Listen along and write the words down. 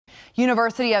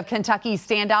University of Kentucky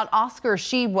standout Oscar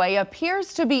Tshiebwe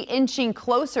appears to be inching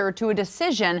closer to a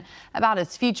decision about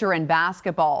his future in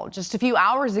basketball. Just a few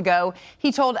hours ago,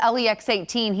 he told LEX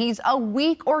 18 he's a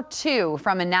week or two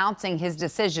from announcing his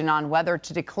decision on whether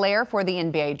to declare for the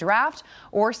NBA draft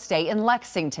or stay in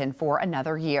Lexington for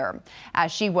another year.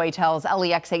 As Tshiebwe tells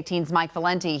LEX 18's Mike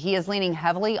Valenti, he is leaning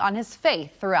heavily on his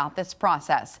faith throughout this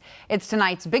process. It's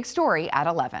tonight's big story at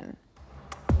 11.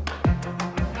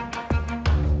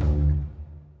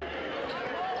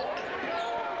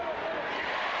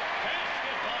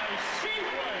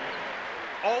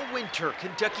 All winter,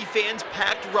 Kentucky fans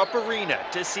packed Rupp Arena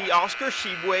to see Oscar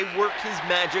Tshiebwe work his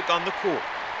magic on the court.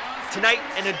 Tonight,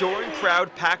 an adoring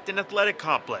crowd packed an athletic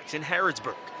complex in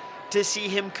Harrodsburg to see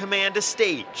him command a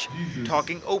stage,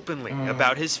 talking openly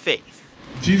about his faith.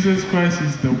 Jesus Christ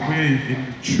is the way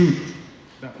and truth.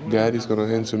 God is going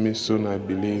to answer me soon, I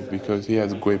believe, because he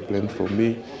has a great plan for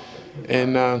me.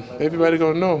 And everybody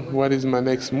going to know what is my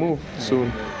next move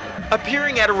soon.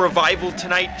 Appearing at a revival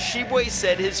tonight, Tshiebwe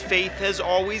said his faith has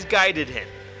always guided him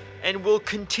and will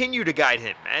continue to guide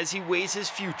him as he weighs his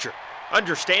future.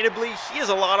 Understandably, he has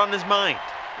a lot on his mind,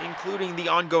 including the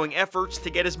ongoing efforts to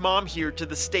get his mom here to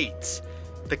the States.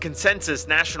 The consensus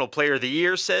National Player of the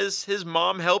Year says his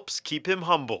mom helps keep him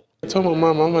humble. I told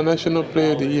my mom, I'm a National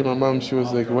Player of the Year. My mom, she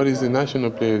was like, what is the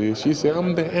National Player of the Year? She said,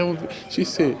 I'm the MVP. She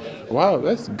said, wow,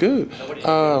 that's good.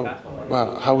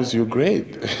 Wow, how was your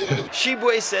grade?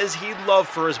 Tshiebwe says he'd love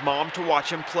for his mom to watch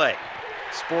him play.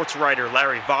 Sports writer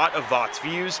Larry Vaught of Vaught's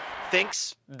Views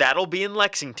thinks that'll be in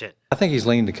Lexington. I think he's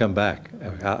leaning to come back.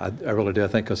 I really do. I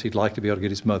think because he'd like to be able to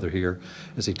get his mother here,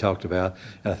 as he talked about.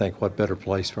 And I think what better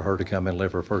place for her to come and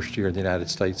live her first year in the United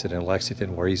States than in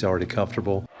Lexington, where he's already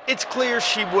comfortable. It's clear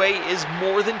Tshiebwe is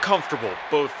more than comfortable,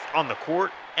 both on the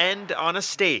court and on a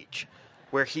stage,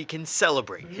 where he can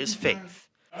celebrate his faith.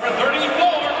 For 34,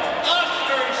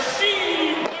 Oscar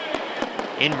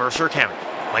Tshiebwe. In Mercer County,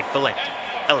 Mike Valenti,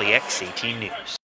 LEX 18 News.